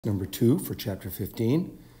Number 2 for chapter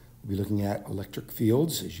 15. We'll be looking at electric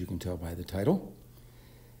fields, as you can tell by the title.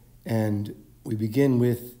 And we begin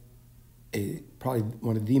with probably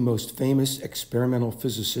one of the most famous experimental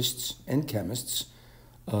physicists and chemists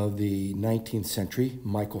of the 19th century,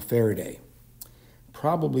 Michael Faraday.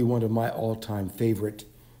 Probably one of my all-time favorite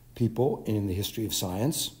people in the history of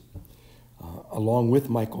science. Along with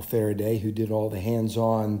Michael Faraday, who did all the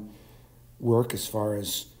hands-on work as far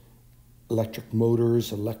as electric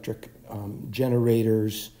motors, electric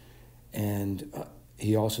generators, and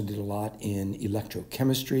he also did a lot in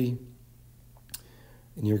electrochemistry.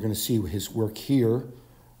 And you're going to see his work here.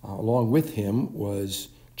 Along with him was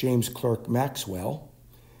James Clerk Maxwell,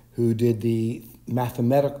 who did the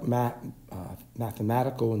mathematical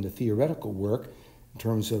and the theoretical work in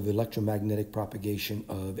terms of electromagnetic propagation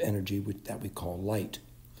of energy that we call light.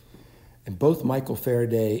 And both Michael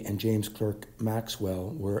Faraday and James Clerk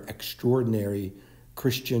Maxwell were extraordinary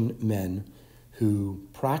Christian men who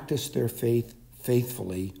practiced their faith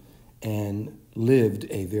faithfully and lived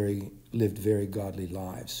very godly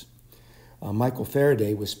lives. Michael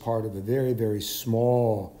Faraday was part of a very, very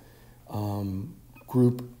small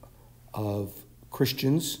group of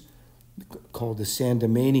Christians called the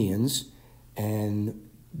Sandemanians, and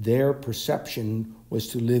their perception was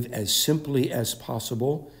to live as simply as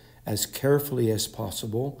possible, as carefully as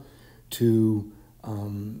possible, to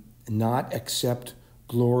not accept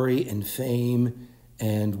glory and fame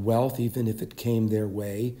and wealth, even if it came their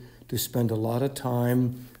way, to spend a lot of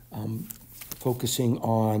time focusing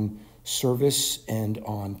on service and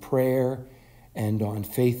on prayer and on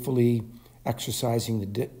faithfully exercising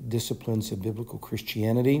the disciplines of biblical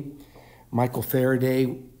Christianity. Michael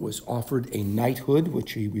Faraday was offered a knighthood,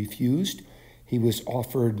 which he refused. He was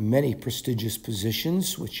offered many prestigious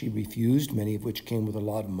positions, which he refused, many of which came with a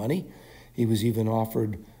lot of money. He was even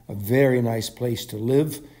offered a very nice place to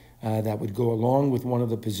live that would go along with one of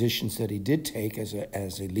the positions that he did take as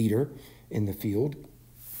a leader in the field.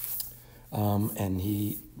 And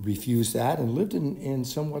he refused that and lived in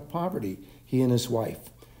somewhat poverty, he and his wife.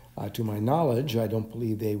 To my knowledge, I don't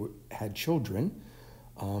believe they had children,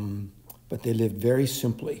 but they lived very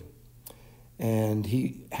simply. And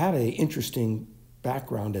he had an interesting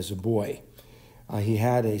background as a boy. He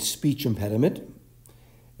had a speech impediment,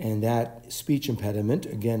 and that speech impediment,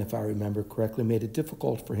 again, if I remember correctly, made it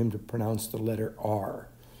difficult for him to pronounce the letter R.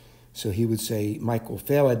 So he would say Michael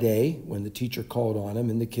Faraday when the teacher called on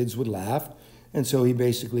him, and the kids would laugh. And so he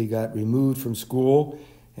basically got removed from school,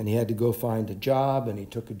 and he had to go find a job, and he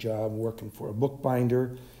took a job working for a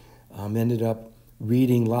bookbinder, ended up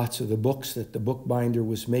reading lots of the books that the bookbinder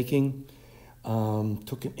was making.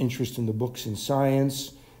 Took an interest in the books in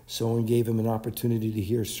science. Someone gave him an opportunity to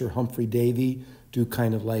hear Sir Humphrey Davy do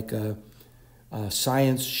kind of like a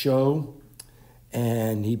science show,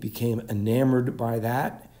 and he became enamored by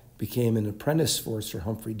that, became an apprentice for Sir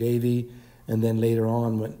Humphrey Davy, and then later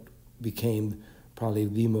on became probably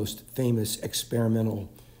the most famous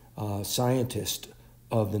experimental scientist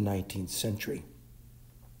of the 19th century.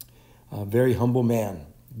 A very humble man,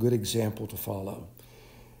 good example to follow.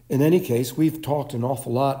 In any case, we've talked an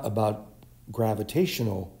awful lot about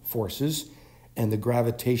gravitational forces and the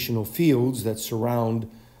gravitational fields that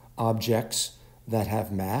surround objects that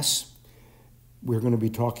have mass. We're going to be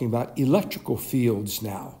talking about electrical fields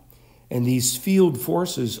now. And these field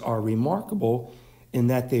forces are remarkable in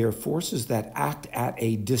that they are forces that act at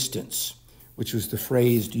a distance, which was the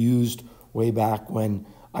phrase used way back when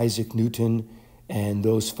Isaac Newton and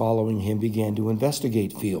those following him began to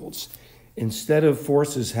investigate fields. Instead of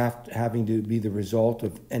forces having to be the result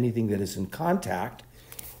of anything that is in contact,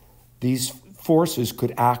 these forces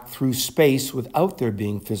could act through space without there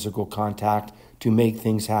being physical contact to make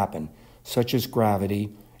things happen, such as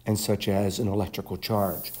gravity and such as an electrical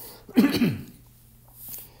charge.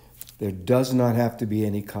 There does not have to be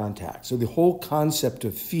any contact. So the whole concept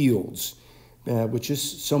of fields, which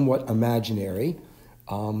is somewhat imaginary,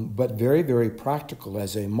 but very, very practical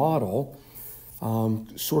as a model,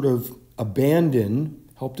 sort of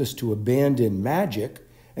helped us to abandon magic,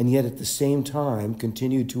 and yet at the same time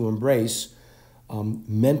continue to embrace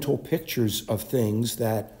mental pictures of things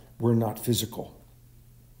that were not physical.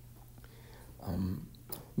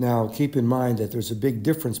 Now, keep in mind that there's a big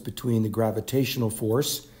difference between the gravitational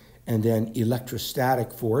force and then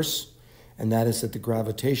electrostatic force, and that is that the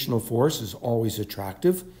gravitational force is always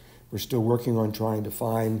attractive. We're still working on trying to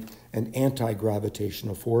find an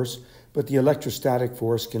anti-gravitational force, but the electrostatic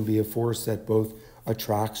force can be a force that both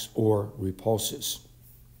attracts or repulses.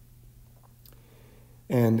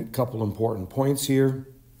 And a couple important points here.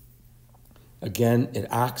 Again, it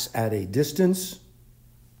acts at a distance.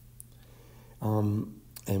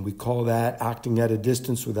 And we call that acting at a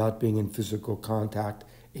distance without being in physical contact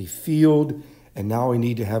a field. And now we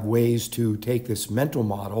need to have ways to take this mental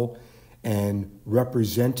model and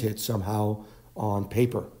represent it somehow on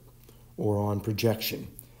paper or on projection.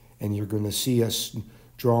 And you're going to see us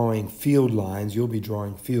drawing field lines. You'll be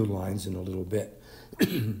drawing field lines in a little bit.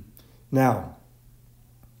 Now,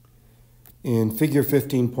 in figure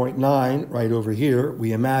 15.9, right over here,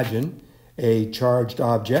 we imagine a charged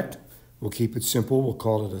object. We'll keep it simple. We'll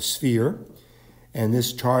call it a sphere. And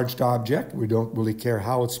this charged object, we don't really care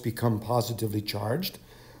how it's become positively charged.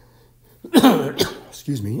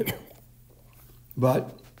 Excuse me.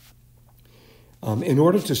 But in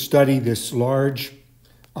order to study this large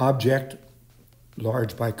object,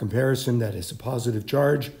 large by comparison, that is a positive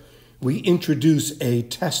charge, we introduce a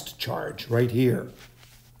test charge right here.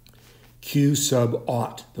 Q sub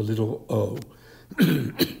aught, the little o.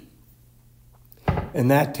 And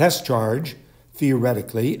that test charge,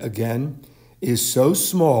 theoretically, again, is so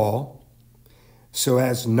small so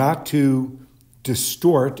as not to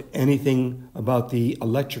distort anything about the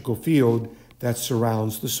electrical field that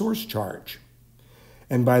surrounds the source charge.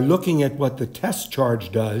 And by looking at what the test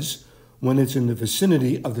charge does when it's in the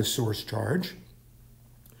vicinity of the source charge,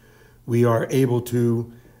 we are able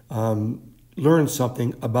to learn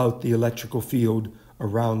something about the electrical field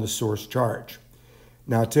around the source charge.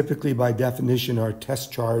 Now, typically, by definition, our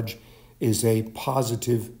test charge is a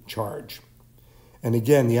positive charge. And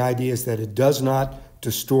again, the idea is that it does not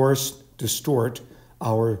distort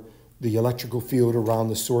the electrical field around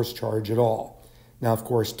the source charge at all. Now, of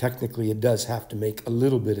course, technically, it does have to make a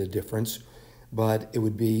little bit of difference, but it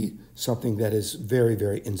would be something that is very,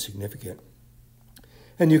 very insignificant.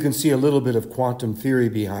 And you can see a little bit of quantum theory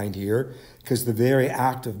behind here, because the very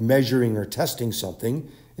act of measuring or testing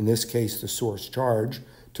something, in this case the source charge,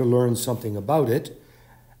 to learn something about it,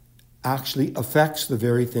 actually affects the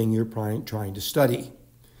very thing you're trying to study.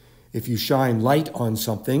 If you shine light on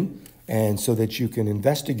something, and so that you can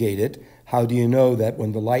investigate it, how do you know that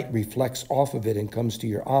when the light reflects off of it and comes to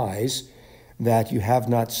your eyes, that you have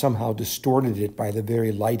not somehow distorted it by the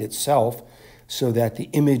very light itself, so that the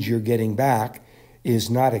image you're getting back is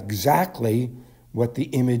not exactly what the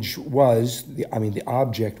image was, the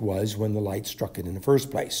object was when the light struck it in the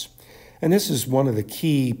first place. And this is one of the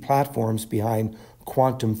key platforms behind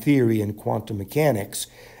quantum theory and quantum mechanics,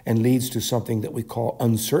 and leads to something that we call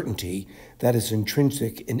uncertainty that is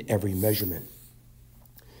intrinsic in every measurement.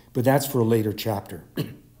 But that's for a later chapter.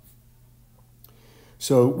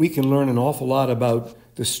 So we can learn an awful lot about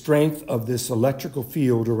the strength of this electrical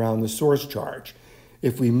field around the source charge.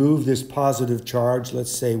 If we move this positive charge,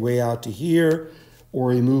 let's say way out to here, or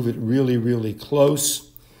we move it really, really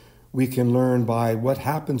close, we can learn by what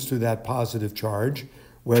happens to that positive charge,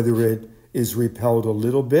 whether it is repelled a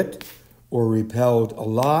little bit or repelled a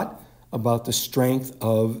lot, about the strength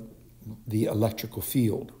of the electrical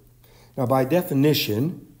field. Now, by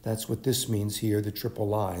definition, that's what this means here, the triple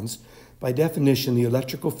lines. By definition, the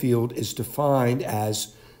electrical field is defined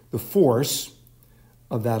as the force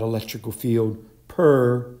of that electrical field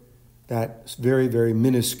per that very, very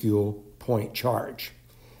minuscule point charge.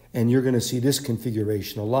 And you're going to see this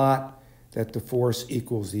configuration a lot, that the force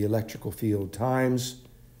equals the electrical field times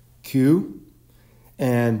Q.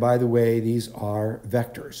 And by the way, these are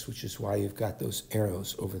vectors, which is why you've got those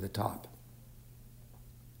arrows over the top.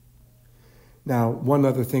 Now, one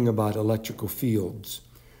other thing about electrical fields.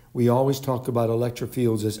 We always talk about electric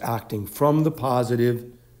fields as acting from the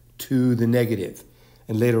positive to the negative.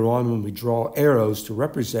 And later on, when we draw arrows to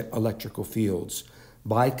represent electrical fields,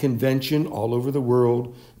 by convention all over the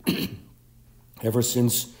world, ever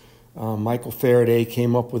since Michael Faraday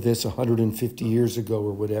came up with this 150 years ago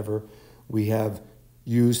or whatever, we have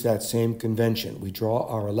used that same convention. We draw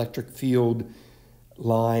our electric field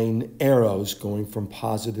line arrows going from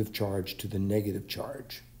positive charge to the negative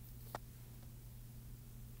charge.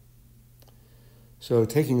 So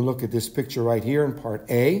taking a look at this picture right here in part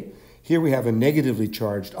A, here we have a negatively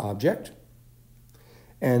charged object,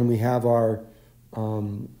 and we have our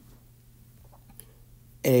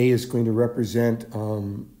A is going to represent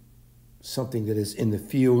something that is in the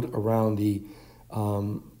field around the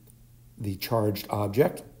charged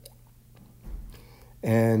object.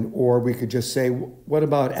 Or we could just say, what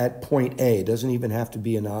about at point A? It doesn't even have to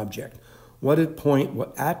be an object. At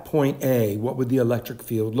point A, what would the electric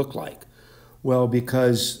field look like? Well,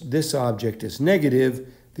 because this object is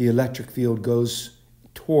negative, the electric field goes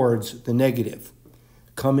towards the negative,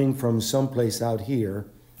 coming from someplace out here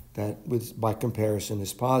that, by comparison,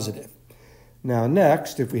 is positive. Now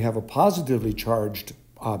next, if we have a positively charged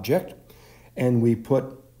object and we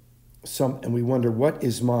put and we wonder, what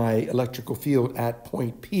is my electrical field at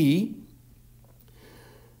point P?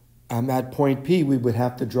 At point P, we would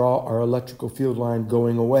have to draw our electrical field line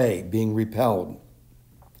going away, being repelled,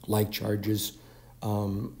 like charges.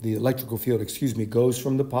 The electrical field, goes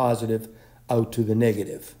from the positive out to the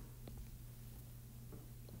negative.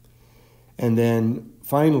 And then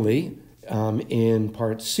finally, in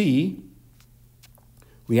part C,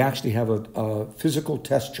 we actually have a physical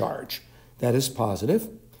test charge that is positive,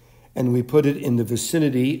 and we put it in the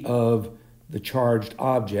vicinity of the charged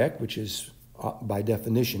object, which is by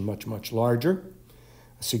definition much, much larger,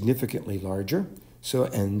 significantly larger. So,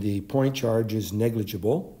 and the point charge is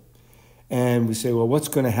negligible. And we say, well, what's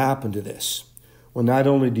going to happen to this? Well, not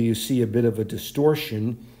only do you see a bit of a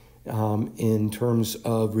distortion in terms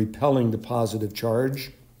of repelling the positive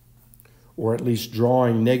charge, or at least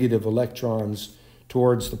drawing negative electrons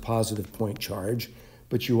towards the positive point charge,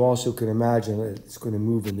 but you also can imagine that it's going to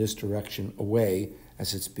move in this direction away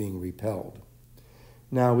as it's being repelled.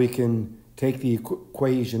 Now we can take the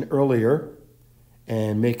equation earlier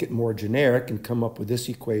and make it more generic and come up with this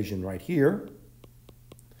equation right here,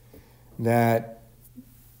 that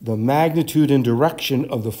the magnitude and direction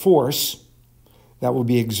of the force that will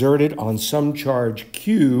be exerted on some charge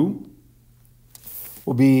Q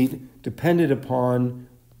will be dependent upon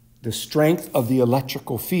the strength of the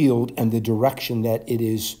electrical field and the direction that it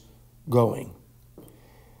is going.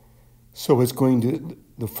 So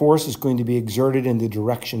the force is going to be exerted in the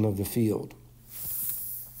direction of the field.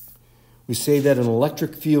 We say that an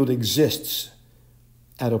electric field exists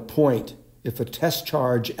at a point if a test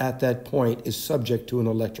charge at that point is subject to an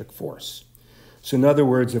electric force. So in other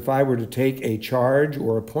words, if I were to take a charge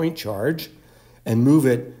or a point charge and move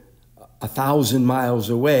it 1,000 miles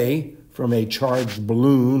away from a charged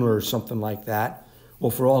balloon or something like that, well,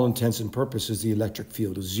 for all intents and purposes, the electric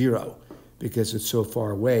field is zero because it's so far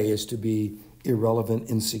away as to be irrelevant,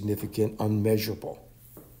 insignificant, unmeasurable.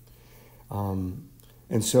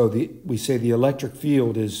 And so we say the electric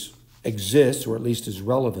field exists, or at least is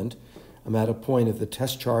relevant, at a point if the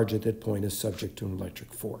test charge at that point is subject to an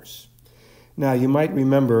electric force. Now, you might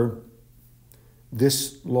remember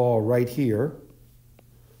this law right here,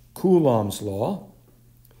 Coulomb's law.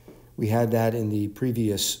 We had that in the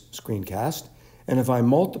previous screencast. And if I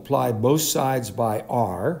multiply both sides by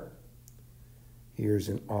R, here's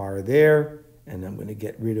an R there, and I'm going to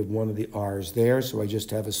get rid of one of the R's there, so I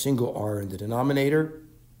just have a single R in the denominator.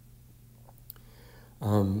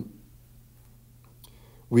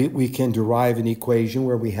 We can derive an equation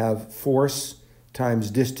where we have force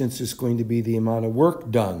times distance is going to be the amount of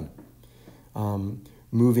work done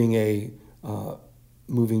moving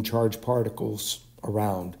charged particles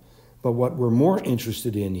around. But what we're more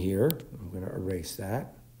interested in here, I'm going to erase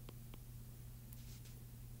that,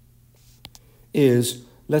 is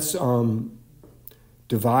let's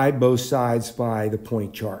divide both sides by the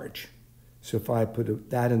point charge. So if I put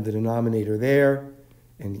that in the denominator there,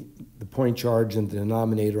 and the point charge in the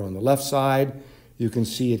denominator on the left side, you can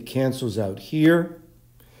see it cancels out here.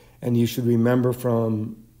 And you should remember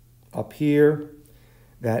from up here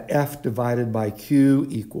that F divided by Q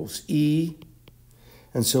equals E.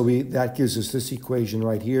 And so that gives us this equation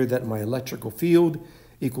right here, that my electrical field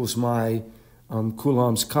equals my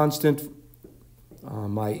Coulomb's constant,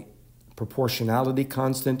 my proportionality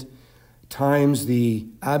constant, times the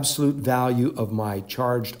absolute value of my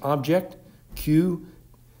charged object, Q,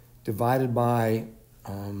 divided by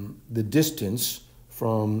the distance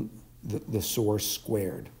from the source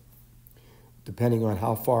squared, depending on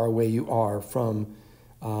how far away you are from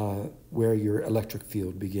where your electric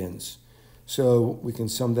field begins. So we can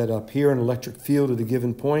sum that up here. An electric field at a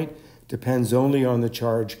given point depends only on the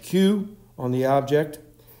charge Q on the object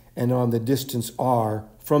and on the distance R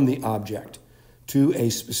from the object to a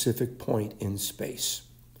specific point in space.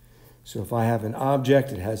 So if I have an object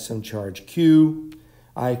that has some charge Q,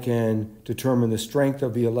 I can determine the strength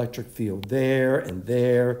of the electric field there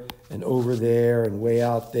and over there and way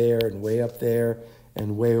out there and way up there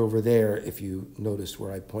and way over there, if you notice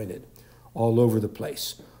where I pointed, all over the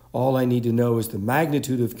place. All I need to know is the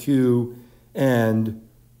magnitude of Q and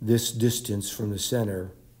this distance from the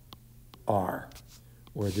center, R,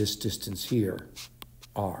 or this distance here,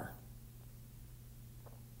 R.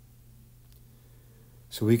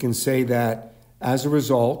 So we can say that as a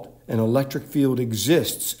result, an electric field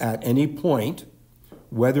exists at any point,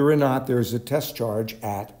 whether or not there's a test charge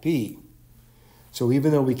at P. So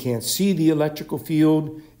even though we can't see the electrical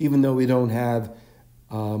field, even though we don't have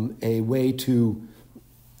a way to,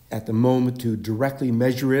 at the moment, to directly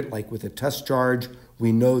measure it, like with a test charge,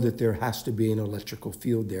 we know that there has to be an electrical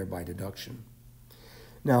field there by deduction.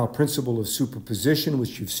 Now, principle of superposition,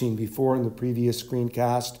 which you've seen before in the previous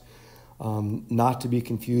screencast, not to be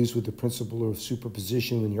confused with the principle of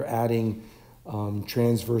superposition when you're adding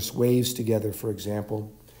transverse waves together, for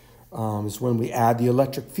example, is when we add the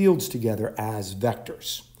electric fields together as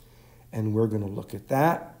vectors. And we're going to look at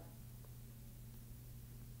that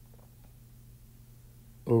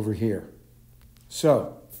over here.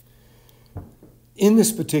 So, in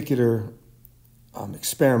this particular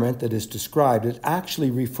experiment that is described, it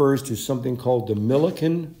actually refers to something called the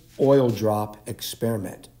Millikan oil drop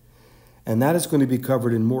experiment. And that is going to be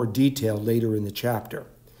covered in more detail later in the chapter.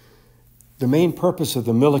 The main purpose of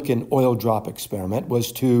the Millikan oil drop experiment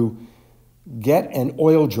was to get an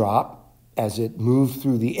oil drop as it moved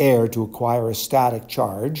through the air to acquire a static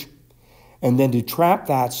charge, and then to trap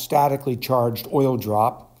that statically charged oil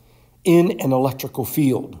drop in an electrical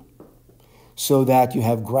field, so that you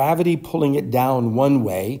have gravity pulling it down one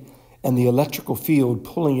way and the electrical field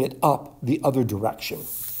pulling it up the other direction.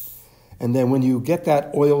 And then when you get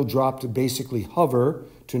that oil drop to basically hover,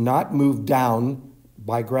 to not move down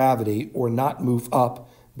by gravity or not move up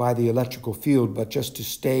by the electrical field, but just to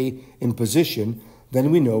stay in position, then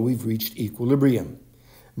we know we've reached equilibrium.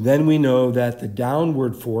 Then we know that the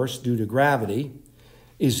downward force due to gravity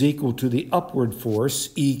is equal to the upward force,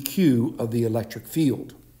 EQ, of the electric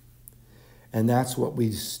field. And that's what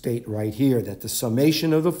we state right here, that the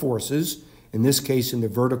summation of the forces, in this case in the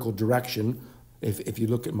vertical direction, if you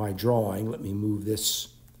look at my drawing, let me move this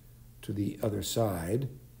to the other side,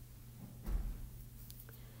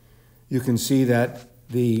 you can see that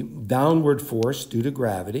the downward force due to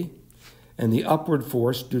gravity and the upward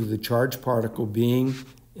force due to the charged particle being,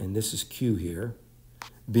 and this is Q here,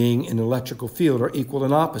 being an electrical field are equal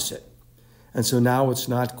and opposite. And so now it's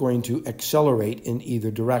not going to accelerate in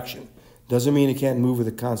either direction. Doesn't mean it can't move with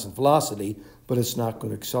a constant velocity, but it's not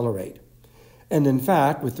going to accelerate. And in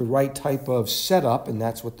fact, with the right type of setup, and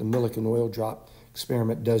that's what the Millikan oil drop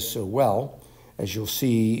experiment does so well, as you'll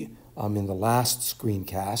see in the last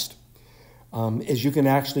screencast, is you can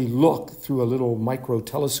actually look through a little micro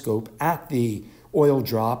telescope at the oil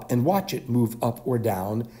drop and watch it move up or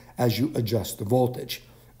down as you adjust the voltage.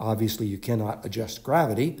 Obviously, you cannot adjust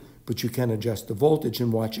gravity, but you can adjust the voltage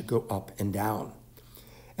and watch it go up and down.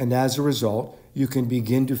 And as a result, you can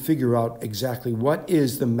begin to figure out exactly what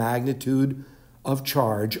is the magnitude of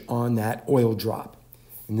charge on that oil drop.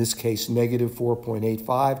 In this case, negative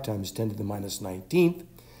 4.85 times 10 to the minus 19th.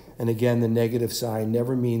 And again, the negative sign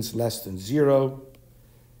never means less than 0.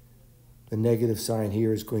 The negative sign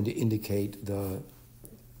here is going to indicate the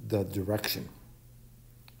direction.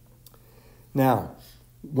 Now,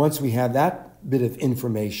 once we have that bit of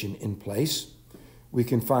information in place, we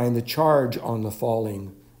can find the charge on the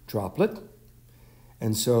falling droplet.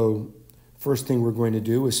 And so first thing we're going to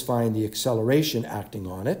do is find the acceleration acting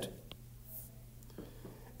on it.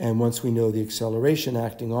 And once we know the acceleration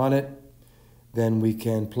acting on it, then we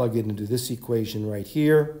can plug it into this equation right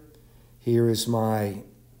here. Here is my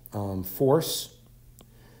force,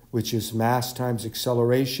 which is mass times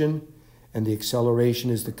acceleration. And the acceleration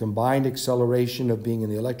is the combined acceleration of being in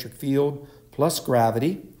the electric field plus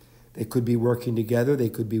gravity. They could be working together. They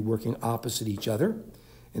could be working opposite each other.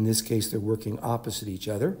 In this case, they're working opposite each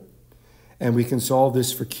other. And we can solve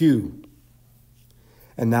this for Q.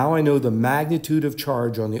 And now I know the magnitude of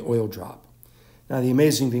charge on the oil drop. Now, the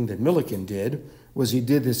amazing thing that Millikan did was he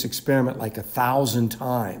did this experiment like 1,000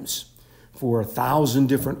 times for 1,000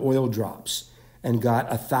 different oil drops and got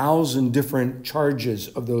 1,000 different charges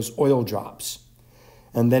of those oil drops.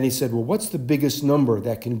 And then he said, well, what's the biggest number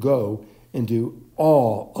that can go into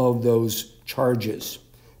all of those charges?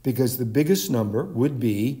 Because the biggest number would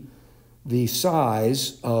be the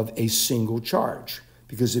size of a single charge.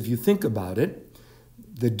 Because if you think about it,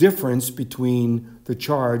 the difference between the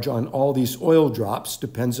charge on all these oil drops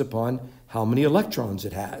depends upon how many electrons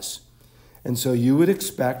it has. And so you would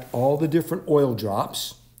expect all the different oil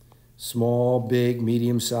drops, small, big,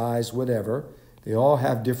 medium size, whatever, they all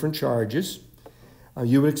have different charges.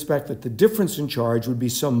 You would expect that the difference in charge would be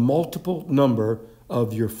some multiple number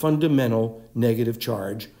of your fundamental negative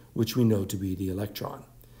charge, which we know to be the electron.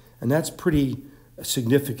 And that's pretty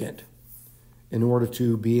significant in order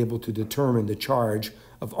to be able to determine the charge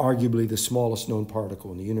of arguably the smallest known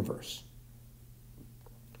particle in the universe,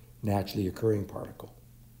 naturally occurring particle.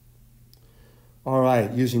 All right,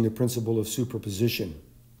 using the principle of superposition.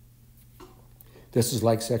 This is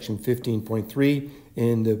like section 15.3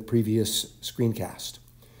 in the previous screencast.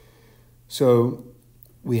 So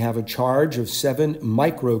we have a charge of 7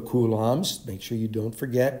 microcoulombs. Make sure you don't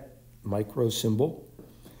forget micro symbol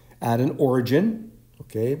at an origin.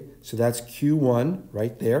 Okay, so that's Q1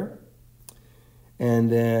 right there. And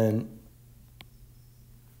then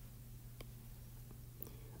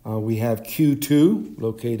we have Q2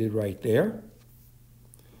 located right there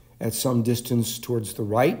at some distance towards the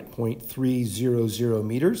right, 0.300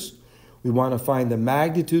 meters. We want to find the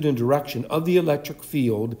magnitude and direction of the electric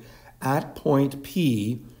field at point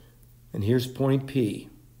P, and here's point P,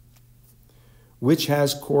 which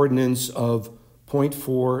has coordinates of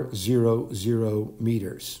 0.400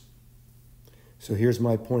 meters. So here's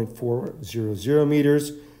my 0.400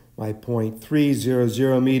 meters, my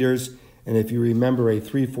 0.300 meters, and if you remember a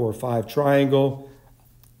 3, 4, 5 triangle,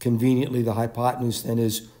 conveniently the hypotenuse then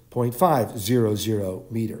is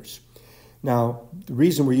 0.500 meters. Now, the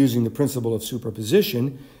reason we're using the principle of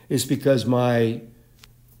superposition is because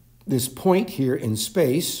this point here in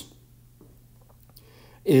space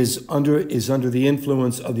is under the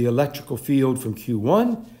influence of the electrical field from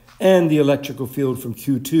Q1 and the electrical field from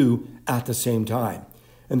Q2 at the same time.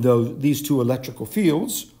 And though these two electrical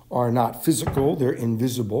fields are not physical, they're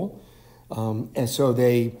invisible, and so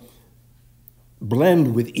they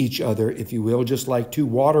blend with each other, if you will, just like two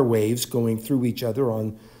water waves going through each other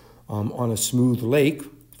on a smooth lake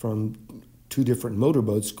from two different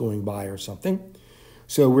motorboats going by or something.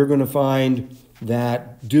 So we're going to find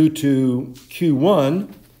that due to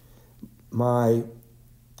Q1, my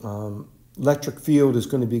electric field is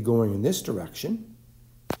going to be going in this direction,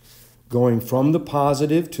 going from the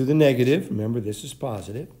positive to the negative. Remember, this is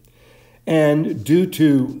positive. And due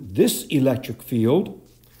to this electric field,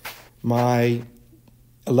 my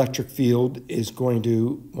electric field is going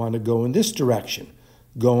to want to go in this direction,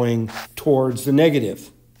 going towards the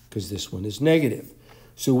negative, because this one is negative.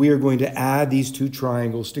 So we are going to add these two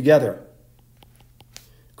triangles together.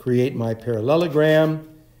 Create my parallelogram.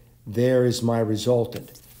 There is my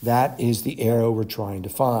resultant. That is the arrow we're trying to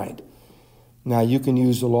find. Now you can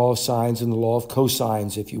use the law of sines and the law of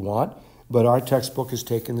cosines if you want, but our textbook has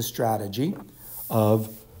taken the strategy of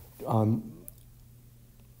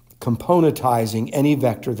componentizing any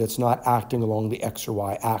vector that's not acting along the x or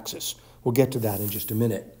y axis. We'll get to that in just a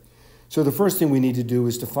minute. So the first thing we need to do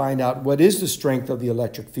is to find out what is the strength of the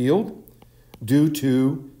electric field due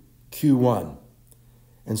to Q1.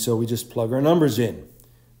 And so we just plug our numbers in.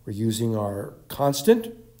 We're using our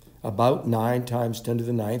constant, about 9 times 10 to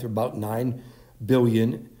the 9th, or about 9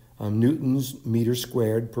 billion newtons meters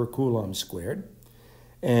squared per coulomb squared.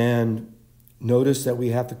 And notice that we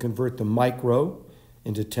have to convert the micro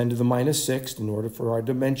into 10 to the minus 6th in order for our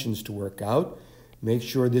dimensions to work out. Make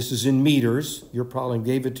sure this is in meters. Your problem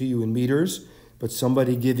gave it to you in meters, but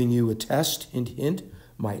somebody giving you a test, hint, hint,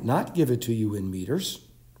 might not give it to you in meters.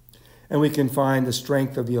 And we can find the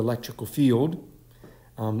strength of the electrical field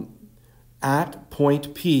at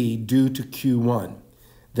point P due to Q1.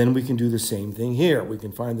 Then we can do the same thing here. We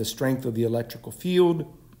can find the strength of the electrical field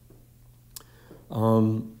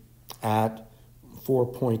at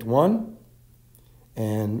 4.1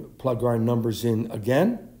 and plug our numbers in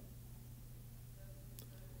again.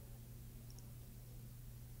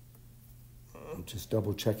 I'm just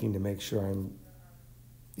double checking to make sure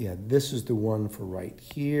this is the one for right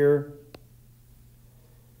here.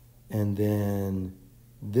 And then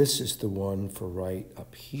this is the one for right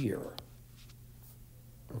up here.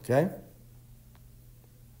 Okay?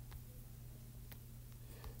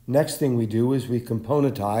 Next thing we do is we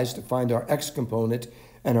componentize to find our x component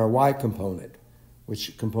and our y component.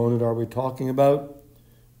 Which component are we talking about?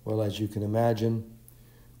 Well, as you can imagine,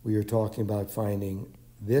 we are talking about finding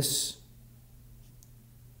this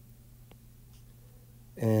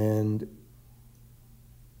and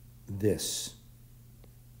this.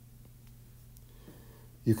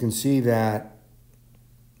 You can see that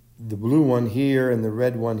the blue one here and the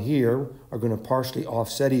red one here are going to partially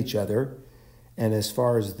offset each other. And as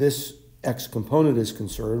far as this x component is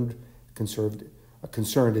concerned,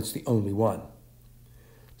 it's the only one.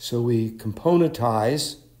 So we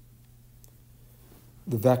componentize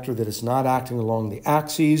the vector that is not acting along the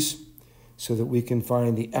axes so that we can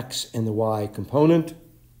find the x and the y component.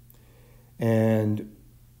 And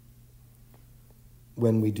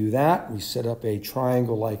when we do that, we set up a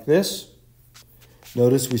triangle like this.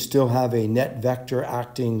 Notice we still have a net vector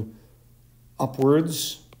acting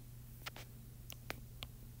upwards.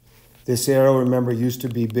 This arrow, remember, used to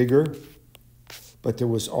be bigger, but there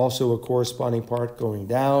was also a corresponding part going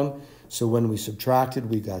down. So when we subtracted,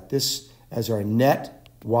 we got this as our net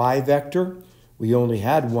y vector. We only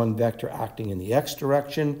had one vector acting in the x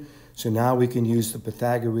direction. So now we can use the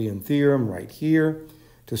Pythagorean theorem right here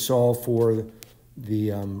to solve for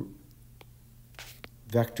the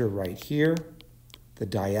vector right here, the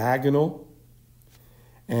diagonal.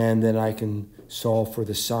 and then I can solve for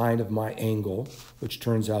the sine of my angle, which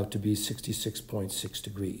turns out to be 66.6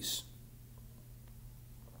 degrees.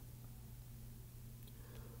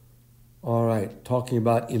 All right, talking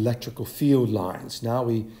about electrical field lines. Now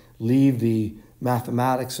we leave the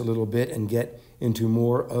mathematics a little bit and get into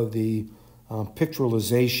more of the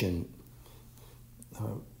pictorialization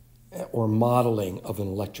or modeling of an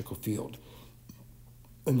electrical field.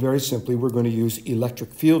 And very simply, we're going to use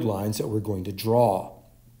electric field lines that we're going to draw.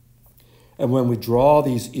 And when we draw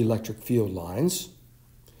these electric field lines,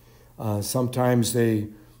 sometimes the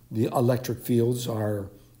electric fields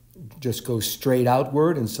just go straight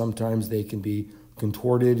outward, and sometimes they can be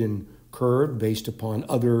contorted and curved based upon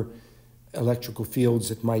other electrical fields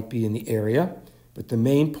that might be in the area. But the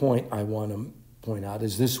main point I want to point out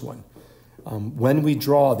is this one. When we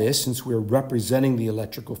draw this, since we're representing the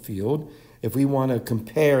electrical field, if we want to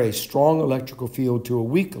compare a strong electrical field to a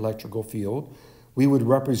weak electrical field, we would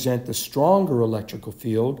represent the stronger electrical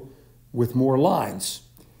field with more lines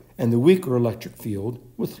and the weaker electric field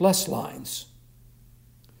with less lines.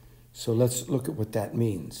 So let's look at what that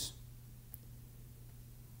means.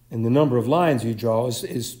 And the number of lines you draw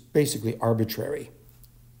is basically arbitrary,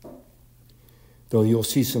 though you'll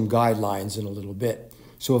see some guidelines in a little bit.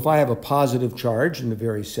 So if I have a positive charge in the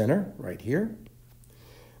very center, right here,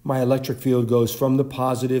 my electric field goes from the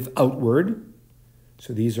positive outward.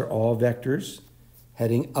 So these are all vectors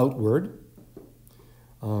heading outward.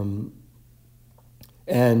 And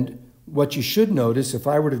what you should notice, if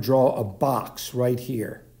I were to draw a box right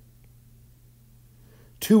here,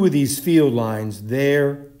 two of these field lines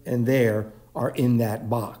there and there are in that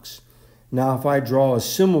box. Now, if I draw a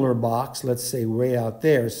similar box, let's say way out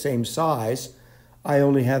there, same size, I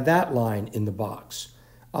only have that line in the box.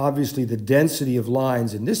 Obviously, the density of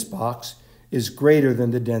lines in this box is greater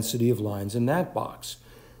than the density of lines in that box,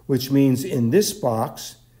 which means in this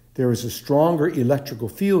box, there is a stronger electrical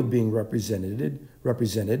field being represented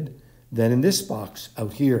than in this box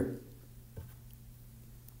out here.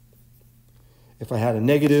 If I had a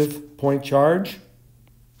negative point charge,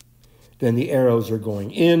 then the arrows are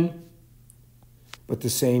going in, but the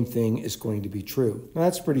same thing is going to be true. Now,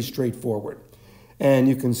 that's pretty straightforward. And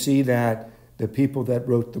you can see that the people that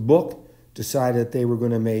wrote the book decided they were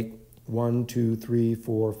going to make 1, 2, 3,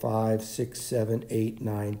 4, 5, 6, 7, 8,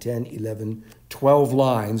 9, 10, 11, 12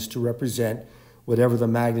 lines to represent whatever the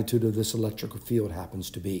magnitude of this electrical field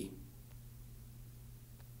happens to be.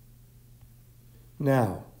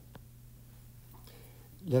 Now,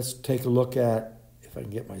 let's take a look at, if I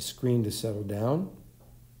can get my screen to settle down.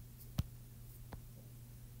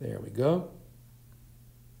 There we go.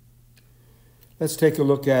 Let's take a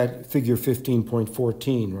look at figure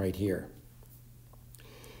 15.14 right here.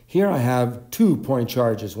 Here I have 2 point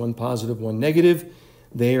charges, one positive, one negative.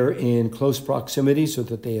 They are in close proximity so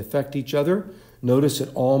that they affect each other. Notice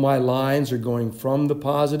that all my lines are going from the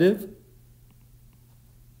positive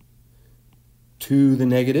to the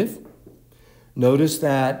negative. Notice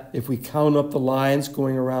that if we count up the lines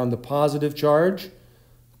going around the positive charge,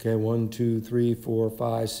 okay, 1, 2, 3, 4,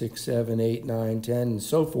 5, 6, 7, 8, 9, 10, and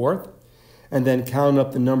so forth, and then count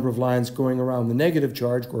up the number of lines going around the negative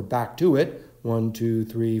charge, or back to it, 1, 2,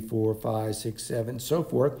 3, 4, 5, 6, 7, and so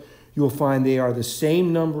forth, you will find they are the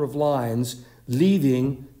same number of lines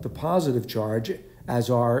leaving the positive charge as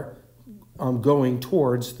are going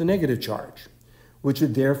towards the negative charge, which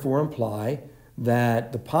would therefore imply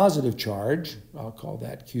that the positive charge, I'll call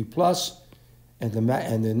that Q plus, and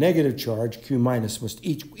the negative charge, Q minus, must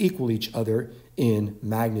equal each other in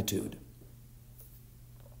magnitude.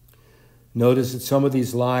 Notice that some of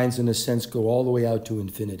these lines, in a sense, go all the way out to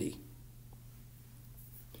infinity.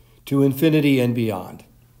 To infinity and beyond.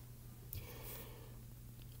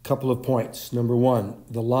 Couple of points. Number one,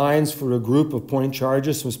 the lines for a group of point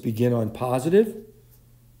charges must begin on positive.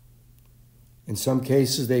 In some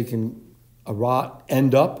cases, they can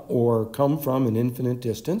end up or come from an infinite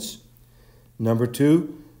distance. Number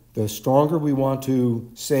two, the stronger we want to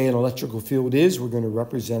say an electrical field is, we're going to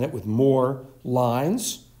represent it with more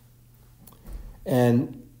lines.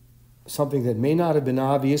 And something that may not have been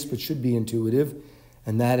obvious but should be intuitive,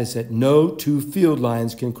 and that is that no two field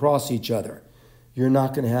lines can cross each other. You're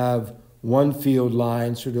not going to have one field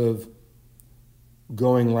line sort of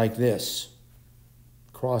going like this,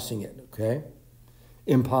 crossing it, okay?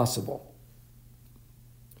 Impossible.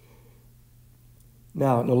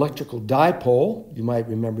 Now, an electrical dipole, you might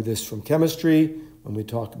remember this from chemistry when we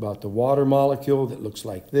talked about the water molecule that looks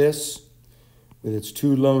like this, with its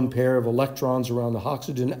 2 lone pair of electrons around the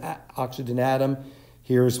oxygen atom.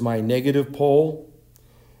 Here's my negative pole,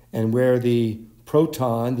 and where the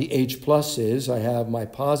proton, the H plus is, I have my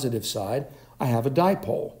positive side. I have a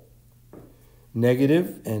dipole.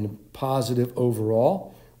 Negative and positive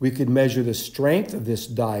overall. We could measure the strength of this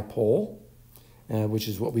dipole, which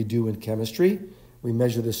is what we do in chemistry. We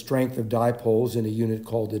measure the strength of dipoles in a unit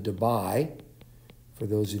called a debye, for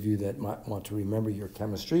those of you that might want to remember your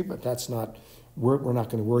chemistry, but that's not, we're not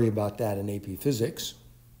going to worry about that in AP Physics.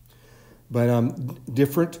 But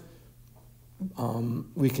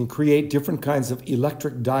we can create different kinds of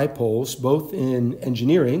electric dipoles, both in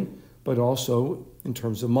engineering, but also in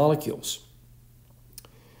terms of molecules.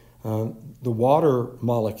 The water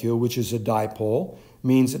molecule, which is a dipole,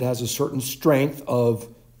 means it has a certain strength of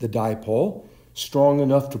the dipole, strong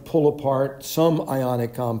enough to pull apart some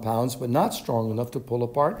ionic compounds, but not strong enough to pull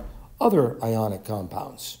apart other ionic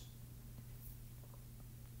compounds.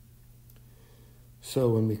 So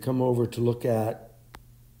when we come over to look at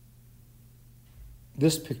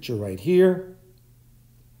this picture right here,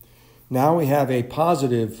 now we have a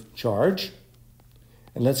positive charge,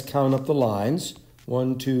 and let's count up the lines.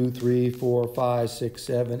 1, 2, 3, 4, 5, 6,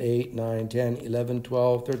 7, 8, 9, 10, 11,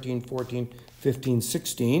 12, 13, 14, 15,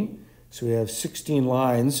 16. So we have 16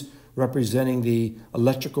 lines representing the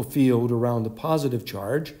electrical field around the positive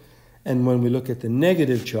charge. And when we look at the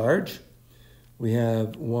negative charge, we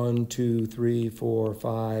have 1, 2, 3, 4,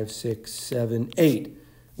 5, 6, 7, 8.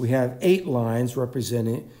 We have 8 lines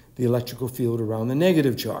representing the electrical field around the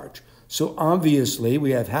negative charge. So obviously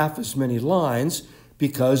we have half as many lines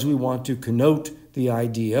because we want to connote the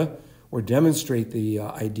idea or demonstrate the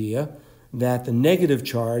idea that the negative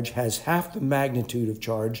charge has half the magnitude of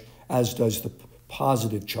charge as does the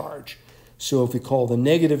positive charge. So if we call the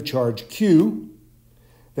negative charge Q,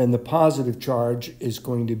 then the positive charge is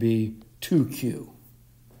going to be 2Q.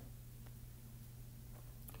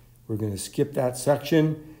 We're going to skip that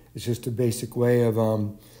section. It's just a basic way of,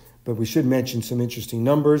 but we should mention some interesting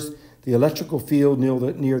numbers. The electrical field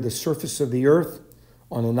near the surface of the Earth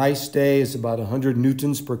on a nice day is about 100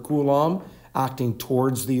 newtons per coulomb acting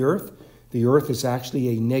towards the Earth. The Earth is actually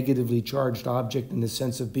a negatively charged object in the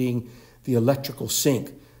sense of being the electrical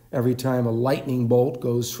sink. Every time a lightning bolt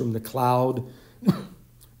goes from the cloud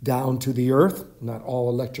down to the Earth, not all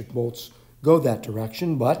electric bolts go that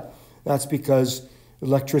direction, but that's because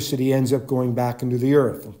electricity ends up going back into the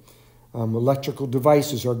Earth. Electrical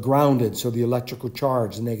devices are grounded, so the electrical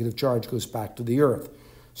charge, the negative charge, goes back to the Earth.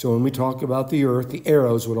 So when we talk about the Earth, the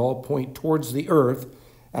arrows would all point towards the Earth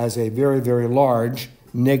as a very, very large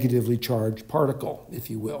negatively charged particle, if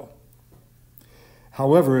you will.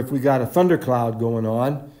 However, if we got a thundercloud going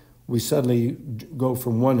on, we suddenly go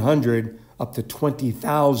from 100 up to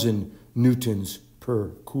 20,000 newtons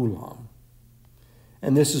per coulomb.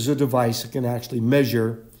 And this is a device that can actually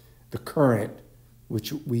measure the current,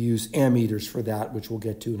 which we use ammeters for that, which we'll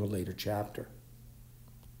get to in a later chapter.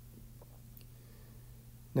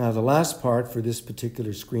 Now, the last part for this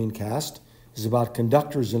particular screencast is about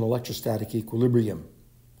conductors in electrostatic equilibrium.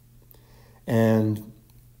 And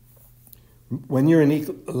when you're in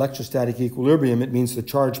electrostatic equilibrium, it means the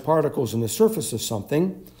charged particles on the surface of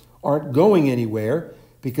something aren't going anywhere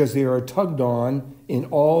because they are tugged on in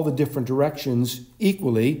all the different directions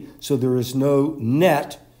equally, so there is no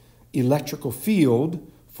net electrical field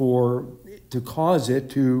to cause it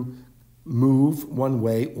to move one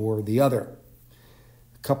way or the other.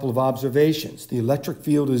 Couple of observations. The electric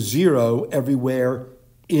field is 0 everywhere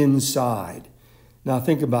inside. Now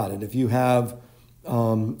think about it. If you have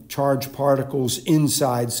charged particles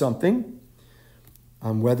inside something,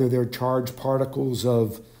 whether they're charged particles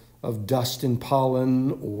of dust and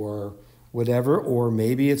pollen or whatever, or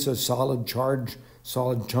maybe it's a solid chunk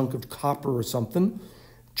of copper or something,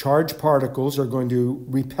 charged particles are going to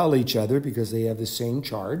repel each other because they have the same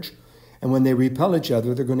charge. And when they repel each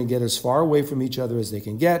other, they're going to get as far away from each other as they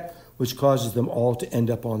can get, which causes them all to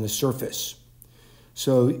end up on the surface.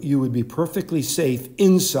 So you would be perfectly safe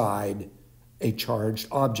inside a charged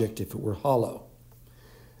object if it were hollow.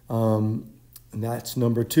 And that's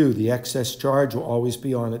number 2. The excess charge will always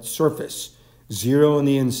be on its surface, 0 on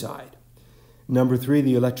the inside. Number 3,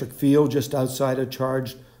 the electric field just outside a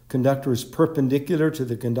charged conductor is perpendicular to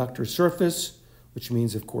the conductor surface, which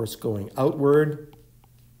means, of course, going outward.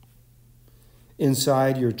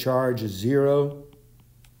 Inside, your charge is 0,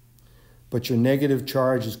 but your negative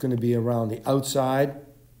charge is going to be around the outside.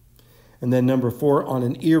 And then number 4, on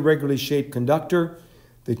an irregularly shaped conductor,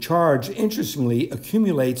 the charge, interestingly,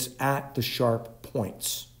 accumulates at the sharp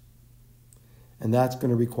points. And that's going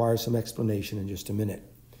to require some explanation in just a minute.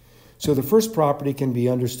 So the first property can be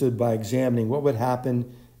understood by examining what would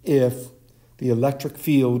happen if the electric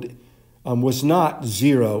field was not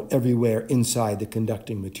 0 everywhere inside the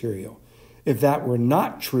conducting material. If that were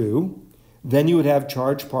not true, then you would have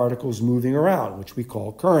charged particles moving around, which we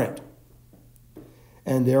call current.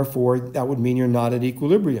 And therefore, that would mean you're not at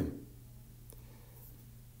equilibrium.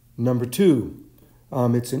 Number two,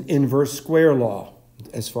 it's an inverse square law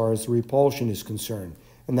as far as the repulsion is concerned.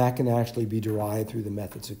 And that can actually be derived through the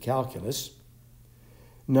methods of calculus.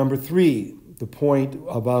 Number three, the point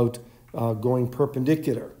about going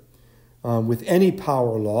perpendicular. With any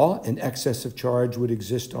power law, an excess of charge would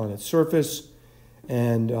exist on its surface.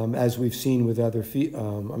 And as we've seen with other,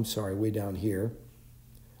 way down here,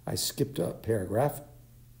 I skipped a paragraph.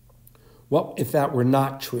 Well, if that were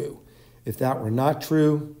not true, you'd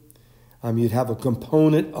have a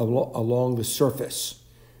component along the surface.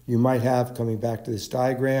 You might have, coming back to this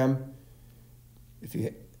diagram,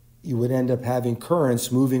 you would end up having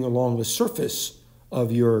currents moving along the surface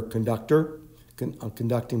of your conductor,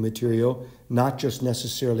 conducting material, not just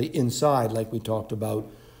necessarily inside like we talked about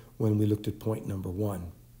when we looked at point number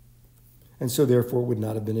one. And so therefore it would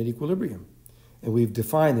not have been at equilibrium. And we've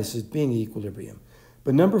defined this as being equilibrium.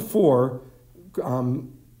 But number four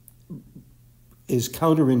is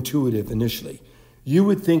counterintuitive initially. You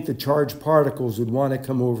would think the charged particles would want to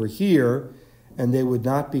come over here, and they would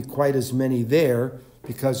not be quite as many there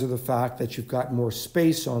because of the fact that you've got more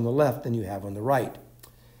space on the left than you have on the right.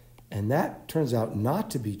 And that turns out not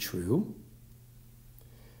to be true,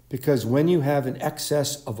 because when you have an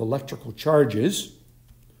excess of electrical charges,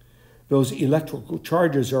 those electrical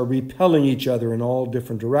charges are repelling each other in all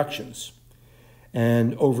different directions.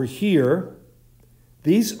 And over here,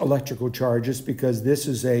 these electrical charges, because this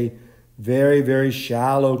is a very, very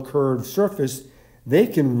shallow curved surface, they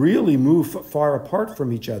can really move far apart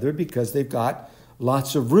from each other because they've got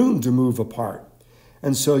lots of room to move apart.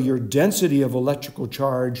 And so your density of electrical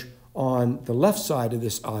charge on the left side of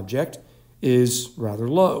this object is rather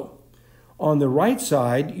low. On the right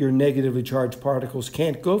side, your negatively charged particles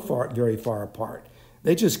can't go very far apart.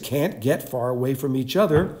 They just can't get far away from each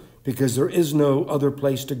other because there is no other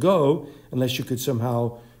place to go unless you could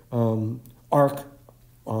somehow arc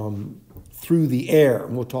through the air.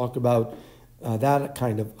 And we'll talk about that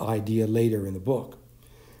kind of idea later in the book.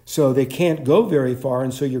 So they can't go very far,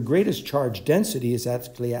 and so your greatest charge density is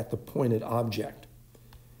actually at the pointed object.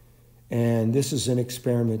 And this is an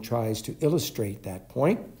experiment that tries to illustrate that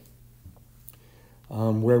point,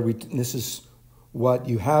 this is what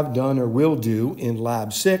you have done or will do in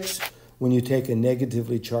Lab 6 when you take a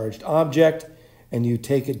negatively charged object and you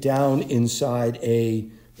take it down inside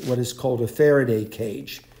what is called a Faraday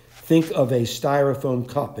cage. Think of a styrofoam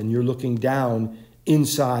cup, and you're looking down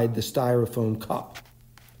inside the styrofoam cup.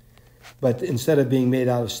 But instead of being made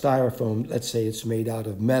out of styrofoam, let's say it's made out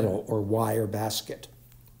of metal or wire basket.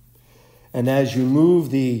 And as you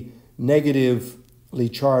move the negatively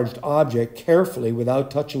charged object carefully,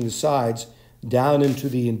 without touching the sides, down into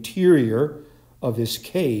the interior of this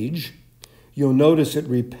cage, you'll notice it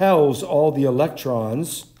repels all the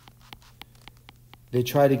electrons. They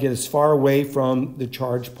try to get as far away from the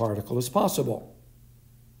charged particle as possible.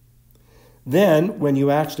 Then, when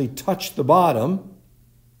you actually touch the bottom,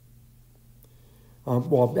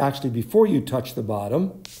 before you touch the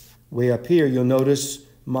bottom, way up here, you'll notice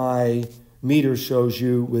my meter shows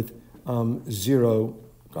you with zero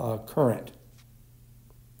current.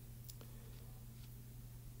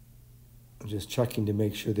 I'm just checking to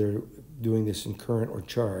make sure they're doing this in current or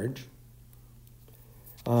charge.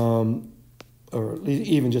 Or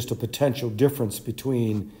even just a potential difference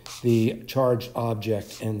between the charged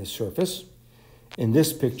object and the surface. In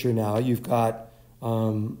this picture now, you've got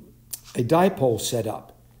a dipole set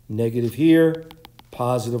up. Negative here,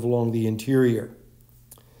 positive along the interior.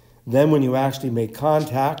 Then when you actually make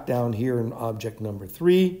contact down here in object number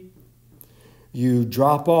 3, you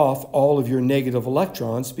drop off all of your negative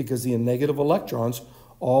electrons because the negative electrons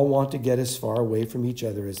all want to get as far away from each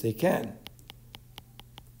other as they can.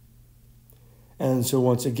 And so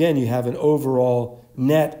once again, you have an overall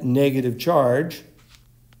net negative charge,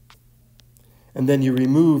 and then you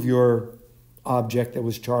remove your object that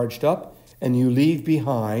was charged up, and you leave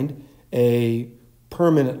behind a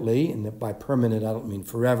permanently, and by permanent I don't mean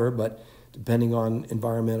forever, but depending on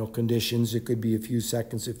environmental conditions, it could be a few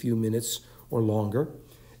seconds, a few minutes, or longer,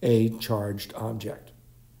 a charged object.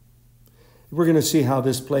 We're going to see how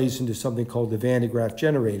this plays into something called the Van de Graaff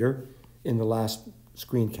generator in the last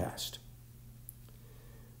screencast.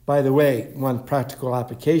 By the way, one practical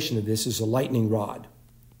application of this is a lightning rod.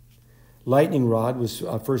 Lightning rod was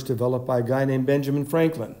first developed by a guy named Benjamin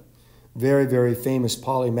Franklin. Very, very famous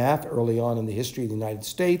polymath early on in the history of the United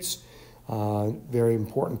States. Very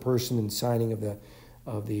important person in signing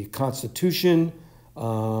of the Constitution.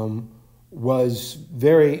 was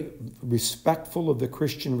very respectful of the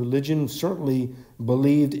Christian religion, certainly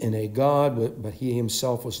believed in a God, but he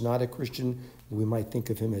himself was not a Christian. We might think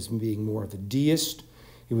of him as being more of a deist.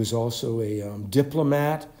 He was also a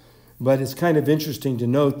diplomat. But it's kind of interesting to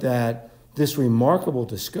note that this remarkable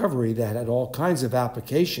discovery that had all kinds of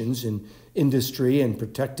applications in industry and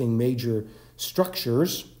protecting major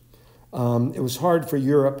structures, it was hard for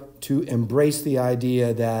Europe to embrace the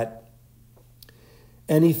idea that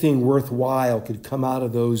anything worthwhile could come out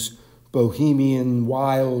of those bohemian,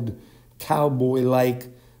 wild, cowboy-like,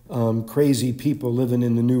 crazy people living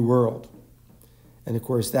in the New World. And of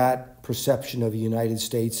course, that perception of the United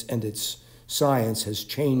States and its science has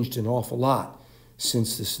changed an awful lot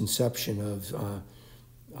since this inception of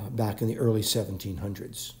back in the early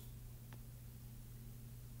 1700s.